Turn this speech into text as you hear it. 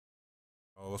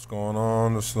What's going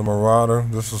on? This is the Marauder.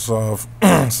 This is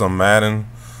some Madden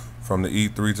from the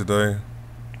E3 today.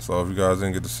 So if you guys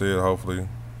didn't get to see it, hopefully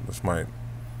this might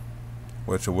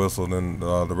wet your whistle. Then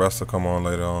the rest will come on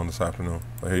later on this afternoon.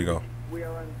 But here you go. We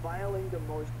are unveiling the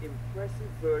most impressive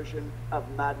version of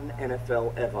Madden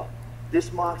NFL ever.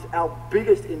 This marks our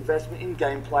biggest investment in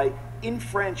gameplay in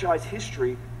franchise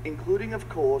history, including, of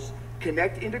course,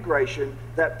 Kinect integration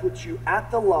that puts you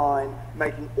at the line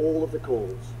making all of the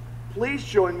calls. Please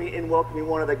join me in welcoming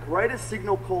one of the greatest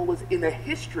signal callers in the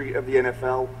history of the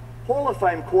NFL, Hall of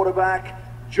Fame quarterback,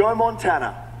 Joe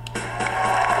Montana.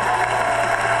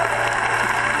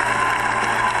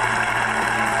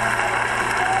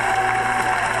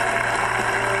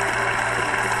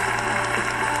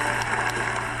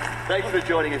 Thanks for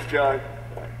joining us, Joe.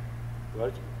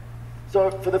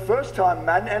 So, for the first time,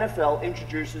 Madden NFL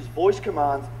introduces voice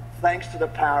commands thanks to the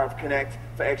power of Kinect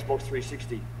for Xbox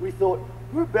 360. We thought,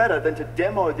 who better than to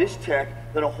demo this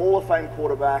tech than a Hall of Fame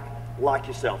quarterback like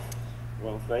yourself?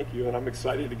 Well, thank you, and I'm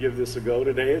excited to give this a go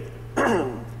today.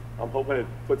 I'm hoping it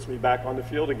puts me back on the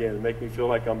field again and make me feel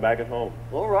like I'm back at home.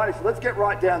 All right, so let's get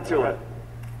right down to it.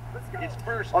 It's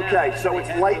first Okay, so it's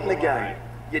late in the game.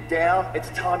 You're down, it's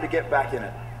time to get back in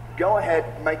it. Go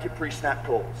ahead, make your pre-snap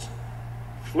calls.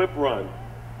 Flip run.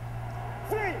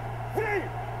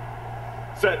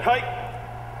 Set, hike.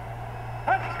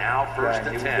 Now first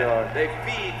and 10. They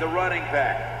feed the running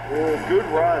back. Oh, good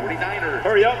run. 49ers.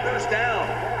 Hurry up. First down.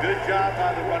 Good job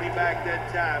by the running back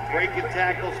that time. Breaking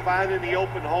tackles, finding the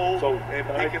open hole, So, and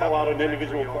can I picking call up out an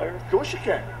individual player? Of course you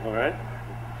can. All right.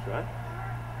 Shot.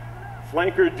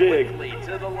 Flanker dig. quickly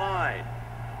to the line.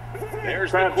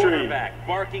 There's the Crabtree. quarterback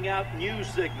barking out new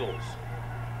signals.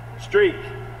 Streak.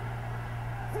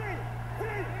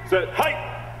 Set,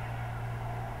 hike.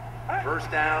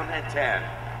 First down and 10.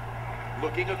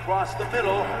 Looking across the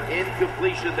middle,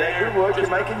 incompletion there. Good work, you're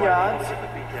Just making quite yards. able to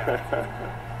beat down.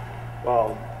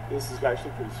 Well, this is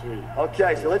actually pretty sweet.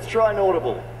 Okay, so let's try an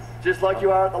audible, just like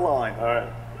you are at the line. All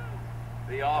right.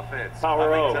 The offense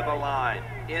Power coming O. to the line,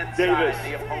 inside Davis.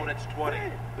 the opponent's 20.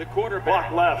 The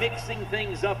quarterback Block left. mixing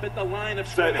things up at the line of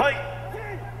Set, scrimmage.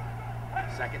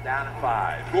 hike. Second down and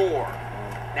 5. Gore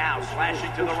now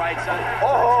slashing to the right side.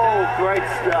 Oh, great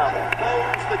stuff.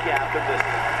 Close the gap in this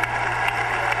one.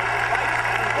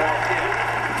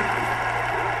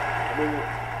 I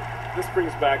mean, this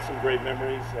brings back some great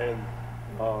memories, and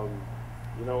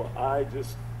you know, I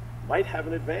just might have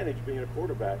an advantage being a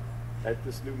quarterback at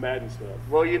this new Madden stuff.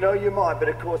 Well, you know you might, but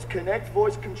of course, Kinect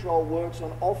voice control works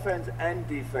on offense and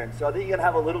defense, so I think you're going to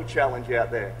have a little challenge out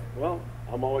there. Well,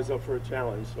 I'm always up for a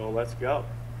challenge, so let's go.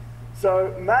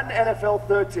 So, Madden NFL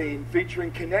 13,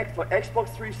 featuring Kinect for Xbox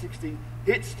 360,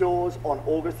 hit stores on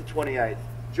August the 28th.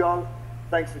 Joe,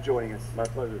 thanks for joining us. My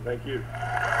pleasure. Thank you.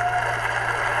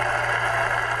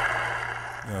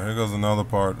 Yeah, here goes another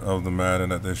part of the Madden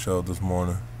that they showed this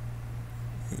morning.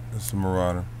 It's the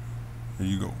Marauder. Here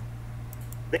you go.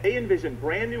 They envision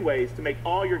brand new ways to make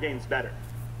all your games better.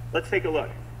 Let's take a look.